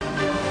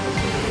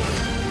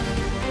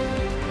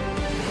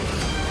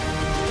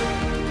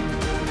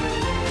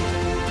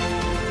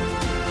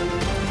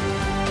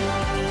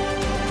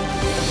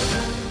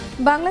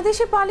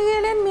বাংলাদেশে পালিয়ে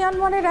এলেন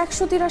মিয়ানমারের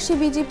 ১৮৩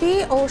 বিজিপি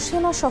ও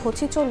সেনাসহ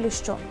 ৪৬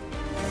 জন।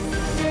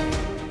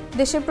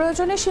 দেশের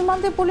প্রয়োজনে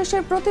সীমান্তে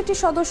পুলিশের প্রতিটি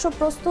সদস্য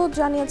প্রস্তুত,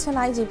 জানিয়েছেন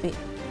আইজিপি।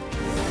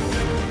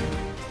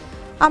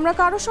 আমরা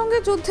কারো সঙ্গে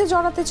যুদ্ধে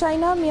জড়াতে চাই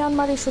না,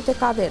 মিয়ানমার ইস্যুতে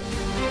কাদের।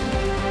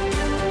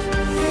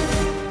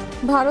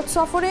 ভারত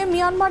সফরে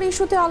মিয়ানমার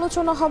ইস্যুতে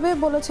আলোচনা হবে,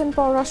 বলেছেন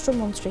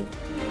পররাষ্ট্রমন্ত্রী।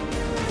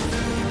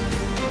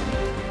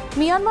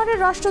 মিয়ানমারের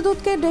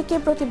রাষ্ট্রদূতকে ডেকে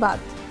প্রতিবাদ।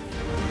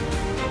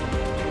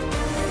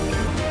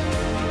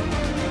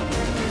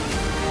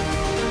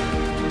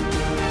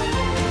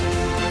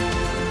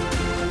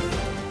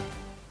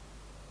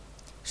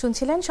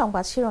 শুনছিলেন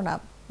সংবাদ শিরোনাম।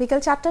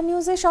 বিকেল ৪টা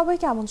নিউজে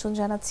সবাইকে আমন্ত্রণ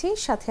জানাচ্ছি,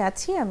 সাথে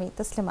আছি আমি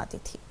তসলিমা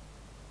তিথি।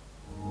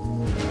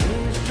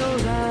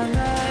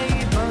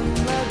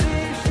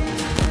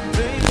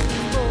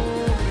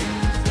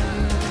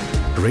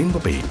 রেইনবো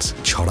পেইন্টস,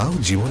 ছড়াও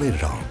জীবনের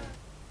রং।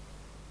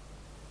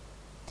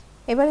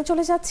 এবারে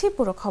চলে যাচ্ছি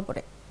পুরো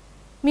খবরে।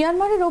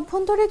 মিয়ানমারের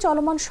অভ্যন্তরে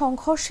চলমান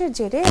সংঘর্ষের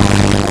জেরে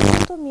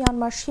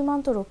মিয়ানমার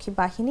সীমান্তরক্ষী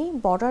বাহিনী,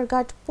 বর্ডার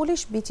গার্ড,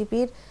 পুলিশ,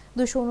 বিজিবির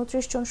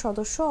 ২২৯ জন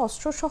সদস্য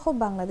অস্ত্রসহ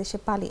বাংলাদেশে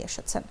পালিয়ে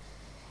এসেছেন।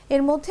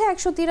 এর মধ্যে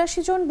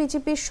 ১৮৩ জন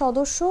বিজিবির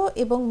সদস্য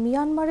এবং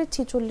মিয়ানমারের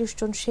 ৪৬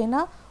 জন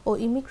সেনা ও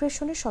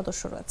ইমিগ্রেশনের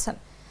সদস্য রয়েছেন।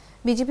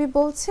 বিজিবি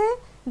বলছে,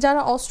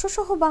 যারা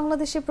অস্ত্রসহ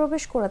বাংলাদেশে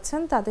প্রবেশ করেছেন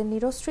তাদের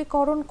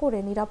নিরস্ত্রীকরণ করে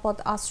নিরাপদ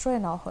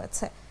আশ্রয়ে নেওয়া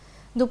হয়েছে।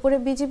 দুপুরে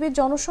বিজিবির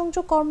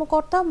জনসংযোগ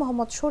কর্মকর্তা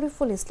মোহাম্মদ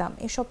শরীফুল ইসলাম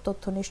এসব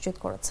তথ্য নিশ্চিত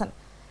করেছেন।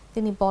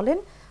 তিনি বলেন,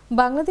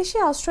 বাংলাদেশে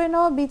আশ্রয়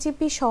নেওয়া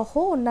বিজিবি সহ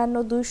অন্যান্য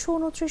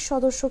 ২২৯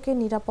 সদস্যকে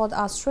নিরাপদ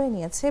আশ্রয়ে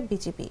নিয়েছে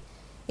বিজিবি।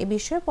 এ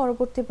বিষয়ে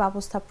পরবর্তী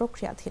ব্যবস্থা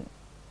প্রক্রিয়াধীন।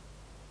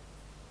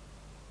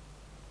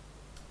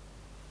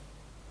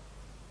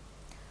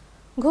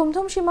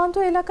 ঘুমধুম সীমান্ত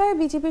এলাকায়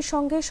বিজিবির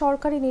সঙ্গে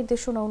সরকারি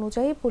নির্দেশনা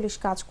অনুযায়ী পুলিশ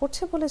কাজ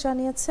করছে বলে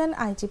জানিয়েছেন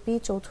আইজিপি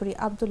চৌধুরী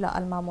আব্দুল্লাহ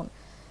আল মামুন।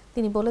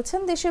 তিনি বলেছেন,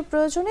 দেশের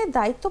প্রয়োজনে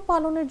দায়িত্ব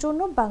পালনের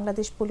জন্য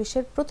বাংলাদেশ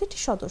পুলিশের প্রতিটি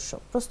সদস্য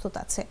প্রস্তুত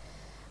আছে।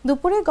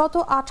 দুপুরে গত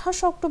 ২৮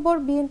 অক্টোবর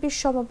বিএনপির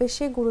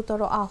সমাবেশে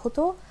গুরুতর আহত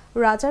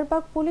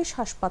রাজারবাগ পুলিশ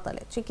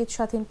হাসপাতালে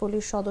চিকিৎসাধীন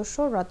পুলিশ সদস্য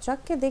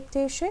রাজ্জাককে দেখতে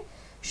এসে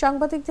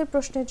সাংবাদিকদের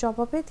প্রশ্নের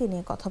জবাবে তিনি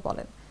কথা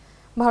বলেন।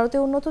 ভারতে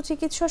উন্নত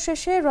চিকিৎসা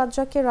শেষে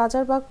রাজ্জাককে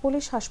রাজারবাগ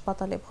পুলিশ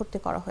হাসপাতালে ভর্তি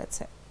করা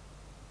হয়েছে।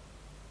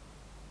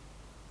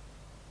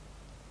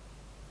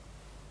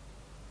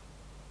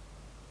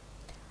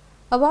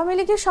 আওয়ামী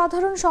লীগের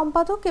সাধারণ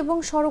সম্পাদক এবং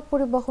সড়ক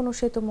পরিবহন ও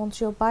সেতু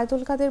মন্ত্রী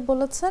ওবায়দুল কাদের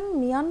বলেছেন,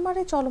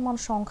 মিয়ানমারে চলমান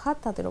সংঘাত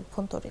তাদের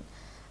অভ্যন্তরীণ।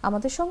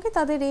 আমাদের সঙ্গে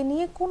তাদের এ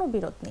নিয়ে কোনো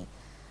বিরোধ নেই।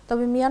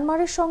 তবে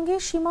মিয়ানমারের সঙ্গে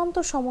সীমান্ত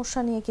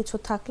সমস্যা নিয়ে কিছু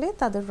থাকলে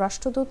তাদের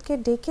রাষ্ট্রদূতকে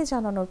ডেকে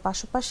জানানোর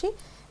পাশাপাশি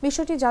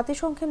বিষয়টি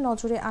জাতিসংঘের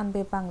নজরে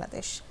আনবে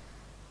বাংলাদেশ।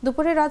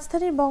 দুপুরে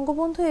রাজধানীর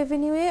বঙ্গবন্ধু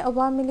এভিনিউয়ে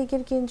আওয়ামী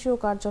লীগের কেন্দ্রীয়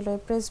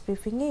কার্যালয়ে প্রেস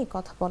ব্রিফিংয়ে এই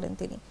কথা বলেন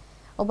তিনি।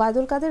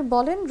 ওবায়দুল কাদের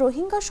বলেন,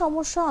 রোহিঙ্গা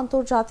সমস্যা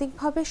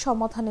আন্তর্জাতিকভাবে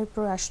সমাধানের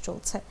প্রয়াস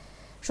চলছে।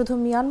 শুধু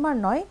মিয়ানমার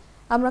নয়,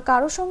 আমরা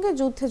কারো সঙ্গে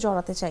যুদ্ধে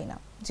জড়াতে চাই না।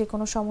 যে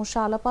কোনো সমস্যা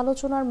আলাপ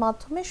আলোচনার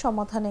মাধ্যমে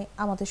সমাধানে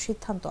আমাদের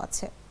সিদ্ধান্ত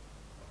আছে।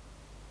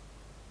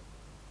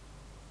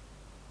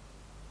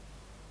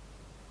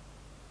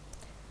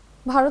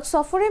 ভারত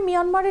সফরে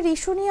মিয়ানমারের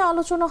ইস্যু নিয়ে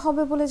আলোচনা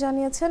হবে বলে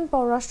জানিয়েছেন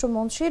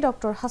পররাষ্ট্রমন্ত্রী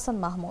ডক্টর হাসান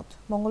মাহমুদ।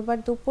 মঙ্গলবার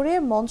দুপুরে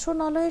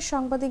মন্ত্রণালয়ের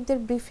সাংবাদিকদের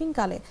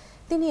ব্রিফিংকালে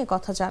তিনি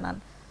কথা জানান।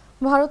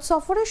 ভারত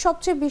সফরে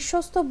সবচেয়ে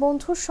বিশ্বস্ত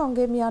বন্ধুর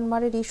সঙ্গে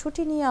মিয়ানমারের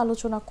ইস্যুটি নিয়ে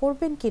আলোচনা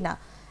করবেন কিনা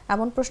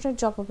এমন প্রশ্নের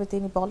জবাবে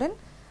তিনি বলেন,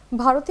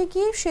 ভারতে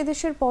গিয়ে সে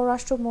দেশের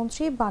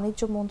পররাষ্ট্রমন্ত্রী,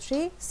 বাণিজ্য মন্ত্রী,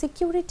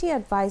 সিকিউরিটি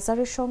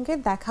অ্যাডভাইজারের সঙ্গে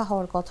দেখা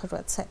হওয়ার কথা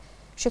রয়েছে।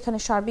 সেখানে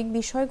সার্বিক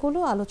বিষয়গুলো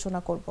আলোচনা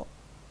করব।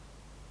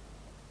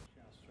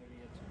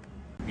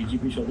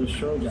 বিজেপি সদস্য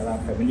যারা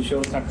ফ্যামিলি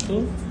সহ থাকতো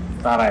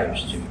তারা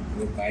এসছে,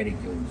 বাইরে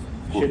কেউ।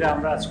 সেটা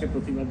আমরা আজকে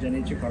প্রতিবাদ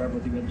জানিয়েছি, করার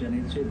প্রতিবাদ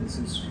জানিয়েছি। দিস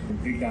ইজ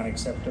কমপ্লিটলি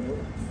আনএক্সেপ্টেবল,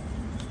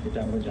 এটা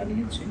আমরা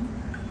জানিয়েছি।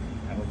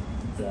 এবং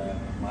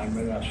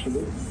মায়ানমারের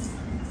রাষ্ট্রদূত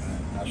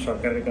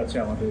সরকারের কাছে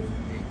আমাদের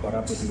এই করা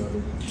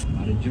প্রতিবাদের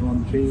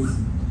বাণিজ্যমন্ত্রী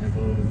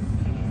এবং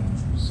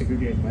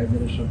সিকিউরিটি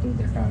অ্যাডভাইজারের সাথেও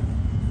দেখা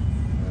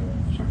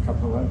সাক্ষাৎ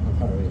হওয়ার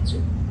কথা রয়েছে।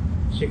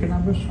 সেখানে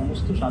আমরা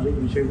সমস্ত সার্বিক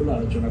বিষয়গুলো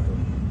আলোচনা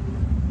করব।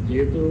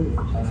 যেহেতু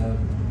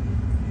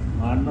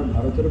মায়ানমার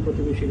ভারতেরও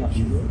প্রতিবেশী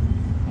রাষ্ট্র,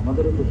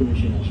 আমাদেরও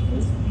প্রতিবেশী রাষ্ট্র,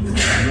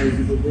 আমরা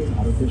ইতিমধ্যে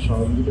ভারতের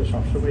সহযোগিতা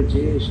সবসময়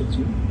চেয়ে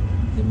এসেছি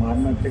যে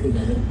মায়ানমার থেকে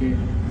যাদেরকে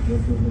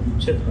জোরপূর্বক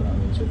উচ্ছেদ করা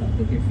হয়েছে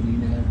তাদেরকে ফিরিয়ে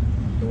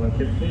দেওয়ার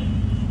ক্ষেত্রে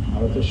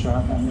ভারতের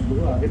সহায়তা আমরা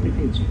পুরো আগে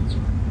থেকেই চেয়েছি।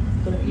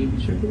 সুতরাং এই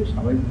বিষয়গুলো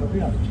স্বাভাবিকভাবে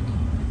আলোচিত।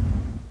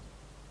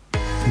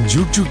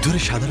 যুগ যুগ ধরে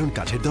সাধারণ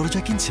কাঠের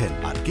দরজা কিনছেন,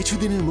 আর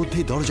কিছুদিনের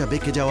মধ্যেই দরজা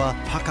বেঁকে যাওয়া,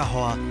 ফাঁকা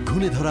হওয়া,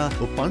 ঘুনে ধরা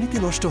ও পানিতে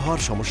নষ্ট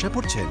হওয়ার সমস্যায়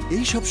পড়ছেন।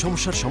 এই সব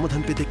সমস্যার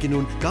সমাধান পেতে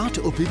কিনুন কাঠ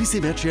ও পিভিসি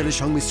ম্যাটেরিয়ালের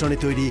সংমিশ্রণে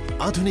তৈরি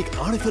আধুনিক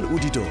আরএফএল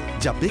উডি ডোর,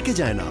 যা বেঁকে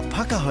যায় না,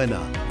 ফাঁকা হয়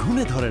না,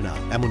 ঘুনে ধরে না,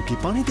 এমনকি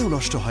পানিতেও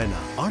নষ্ট হয় না।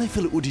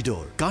 আরএফএল উডি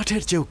ডোর,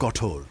 কাঠের চেয়েও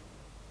কঠোর।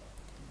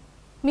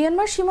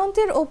 মিয়ানমার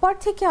সীমান্তের ওপার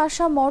থেকে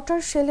আসা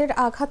মর্টার শেলের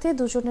আঘাতে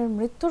দুজনের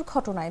মৃত্যুর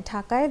ঘটনায়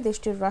ঢাকায়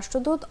দেশটির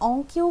রাষ্ট্রদূত অং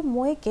কিউ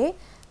মোয়েকে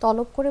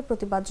তলব করে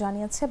প্রতিবাদ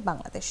জানিয়েছে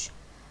বাংলাদেশ।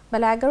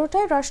 বেলা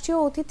 ১১টায় রাষ্ট্রীয়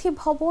অতিথি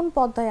ভবন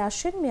পদ্মায়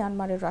আসেন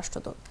মিয়ানমারের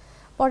রাষ্ট্রদূত।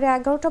 পরে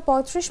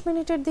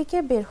 11:35 দিকে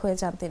বের হয়ে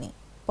যান তিনি।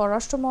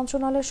 পররাষ্ট্র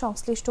মন্ত্রণালয়ের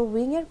সংশ্লিষ্ট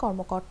উইংয়ের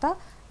কর্মকর্তা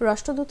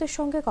রাষ্ট্রদূতের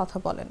সঙ্গে কথা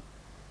বলেন।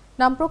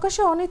 নাম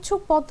প্রকাশে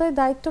অনিচ্ছুক পদে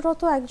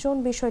দায়িত্বরত একজন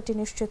বিষয়টি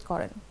নিশ্চিত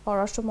করেন।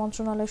 পররাষ্ট্র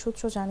মন্ত্রণালয়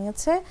সূত্র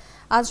জানিয়েছে,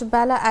 আজ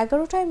বেলা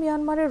 11টায়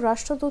মিয়ানমারের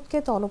রাষ্ট্রদূতকে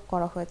তলব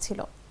করা হয়েছিল।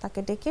 তাকে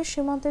ডেকে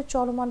সীমান্তের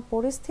চলমান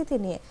পরিস্থিতি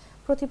নিয়ে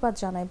প্রতিবাদ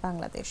জানায়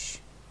বাংলাদেশ।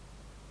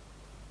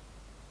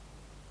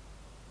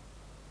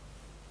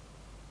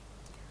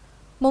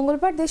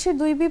 মঙ্গলবার দেশের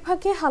 2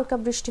 বিভাগে হালকা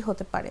বৃষ্টি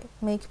হতে পারে।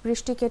 মেঘ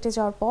বৃষ্টি কেটে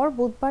যাওয়ার পর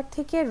বুধবার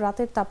থেকে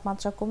রাতের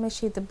তাপমাত্রা কমে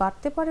শীত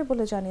বাড়তে পারে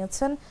বলে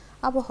জানিয়েছেন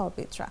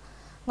আবহাওয়াবিদরা।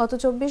 গত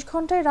 24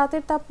 ঘন্টায়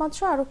রাতের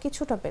তাপমাত্রা আরও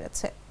কিছুটা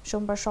বেড়েছে।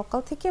 সোমবার সকাল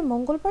থেকে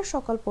মঙ্গলবার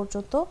সকাল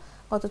পর্যন্ত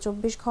গত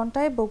 24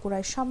 ঘন্টায়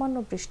বগুড়ায় সামান্য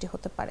বৃষ্টি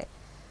হতে পারে।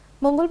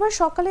 মঙ্গলবার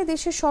সকালে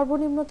দেশের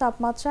সর্বনিম্ন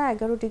তাপমাত্রা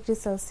 11 ডিগ্রি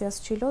সেলসিয়াস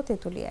ছিল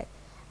তেঁতুলিয়ায়।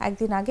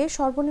 একদিন আগে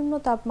সর্বনিম্ন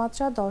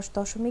তাপমাত্রা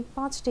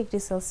 10.5 ডিগ্রি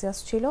সেলসিয়াস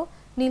ছিল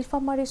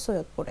নীলফামারী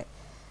সৈয়দপুরে।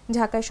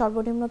 ঢাকায়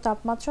সর্বনিম্ন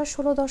তাপমাত্রা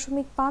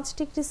 16.5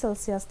 ডিগ্রি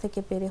সেলসিয়াস থেকে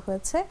বেড়ে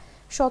হয়েছে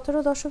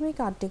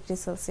 17.8 ডিগ্রি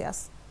সেলসিয়াস।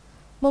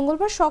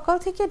 মঙ্গলবার সকাল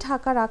থেকে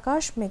ঢাকার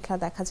আকাশ মেঘলা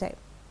দেখা যায়।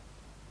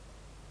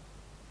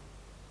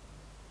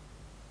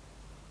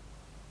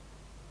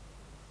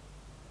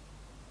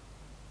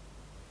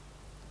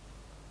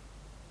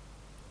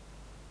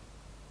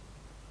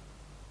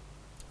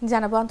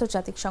 জানাবো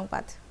আন্তর্জাতিক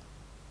সংবাদ।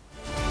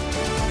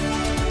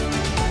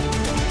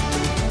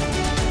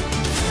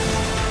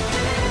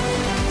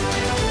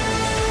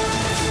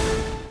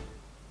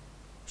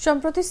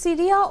 সম্প্রতি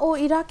সিরিয়া ও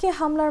ইরাকে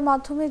হামলার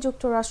মাধ্যমে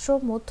যুক্তরাষ্ট্র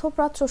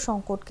মধ্যপ্রাচ্য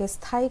সংকটকে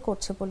স্থায়ী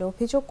করছে বলে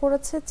অভিযোগ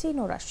করেছে চীন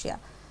ও রাশিয়া।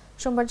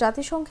 সোমবার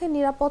জাতিসংঘের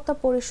নিরাপত্তা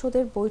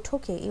পরিষদের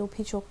বৈঠকে এই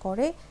অভিযোগ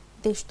করে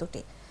দেশ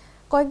দুটি।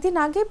 কয়েকদিন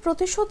আগে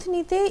প্রতিশোধ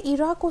নিতে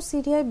ইরাক ও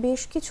সিরিয়ায়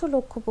বেশ কিছু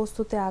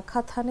লক্ষ্যবস্তুতে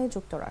আঘাত হানে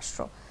যুক্তরাষ্ট্র।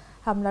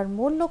 হামলার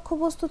মূল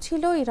লক্ষ্যবস্তু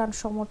ছিল ইরান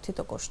সমর্থিত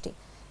গোষ্ঠী।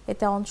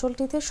 এতে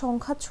অঞ্চলটিতে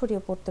সংঘাত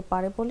ছড়িয়ে পড়তে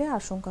পারে বলে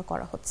আশঙ্কা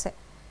করা হচ্ছে।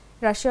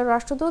 রাশিয়ার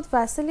রাষ্ট্রদূত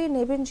ভ্যাসিলি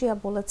নেবেনজিয়া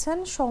বলেছেন,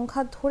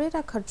 সংঘাত ধরে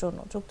রাখার জন্য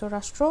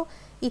যুক্তরাষ্ট্র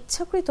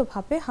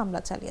ইচ্ছাকৃতভাবে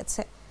হামলা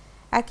চালিয়েছে।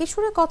 একই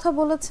সুরে কথা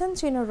বলেছেন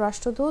চীনের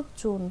রাষ্ট্রদূত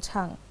জুন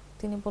ঝাং।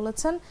 তিনি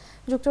বলেছেন,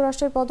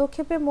 যুক্তরাষ্ট্রের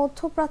পদক্ষেপে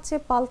মধ্যপ্রাচ্যে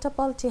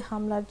পাল্টাপাল্টি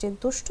হামলার যে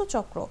দুষ্ট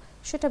চক্র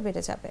সেটা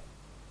বেড়ে যাবে।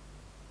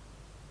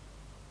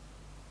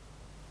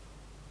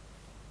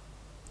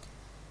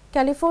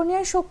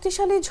 ক্যালিফোর্নিয়ায়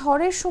শক্তিশালী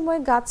ঝড়ের সময়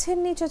গাছের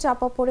নিচে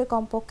চাপা পড়ে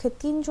কমপক্ষে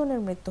 3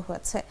 জনের মৃত্যু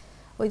হয়েছে।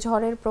 ওই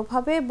ঝড়ের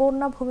প্রভাবে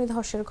বন্যা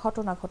ভূমিধসের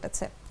ঘটনা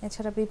ঘটেছে।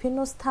 এছাড়া বিভিন্ন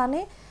স্থানে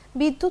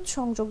বিদ্যুৎ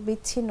সংযোগ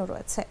বিচ্ছিন্ন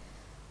রয়েছে।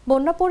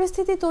 বন্যা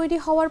পরিস্থিতি তৈরি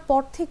হওয়ার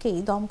পর থেকেই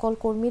দমকল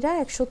কর্মীরা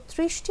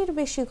 130টির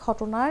বেশি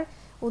ঘটনার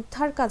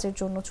উদ্ধার কাজের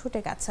জন্য ছুটে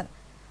গেছেন।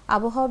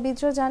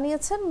 আবহাওয়াবিদরা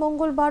জানিয়েছেন,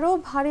 মঙ্গলবারও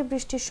ভারী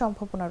বৃষ্টির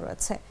সম্ভাবনা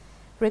রয়েছে।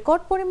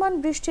 রেকর্ড পরিমাণ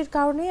বৃষ্টির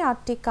কারণে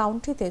 8টি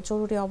কাউন্টিতে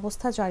জরুরি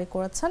অবস্থা জারি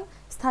করেছেন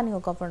স্থানীয়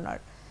গভর্নর।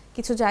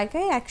 কিছু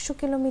জায়গায় 100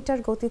 কিলোমিটার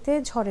গতিতে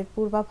ঝড়ের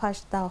পূর্বাভাস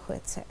দেওয়া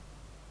হয়েছে।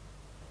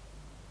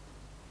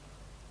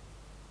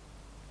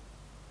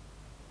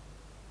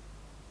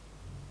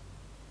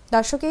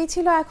 দর্শক, এই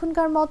ছিল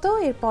এখনকার মতো।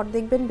 এরপর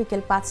দেখবেন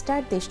বিকেল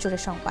 5টায় দেশজুড়ে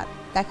সংবাদ।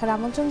 দেখার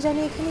আমন্ত্রণ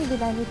জানিয়ে এখানেই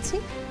বিদায় নিচ্ছি।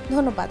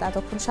 ধন্যবাদ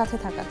এতক্ষণ সাথে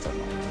থাকার জন্য।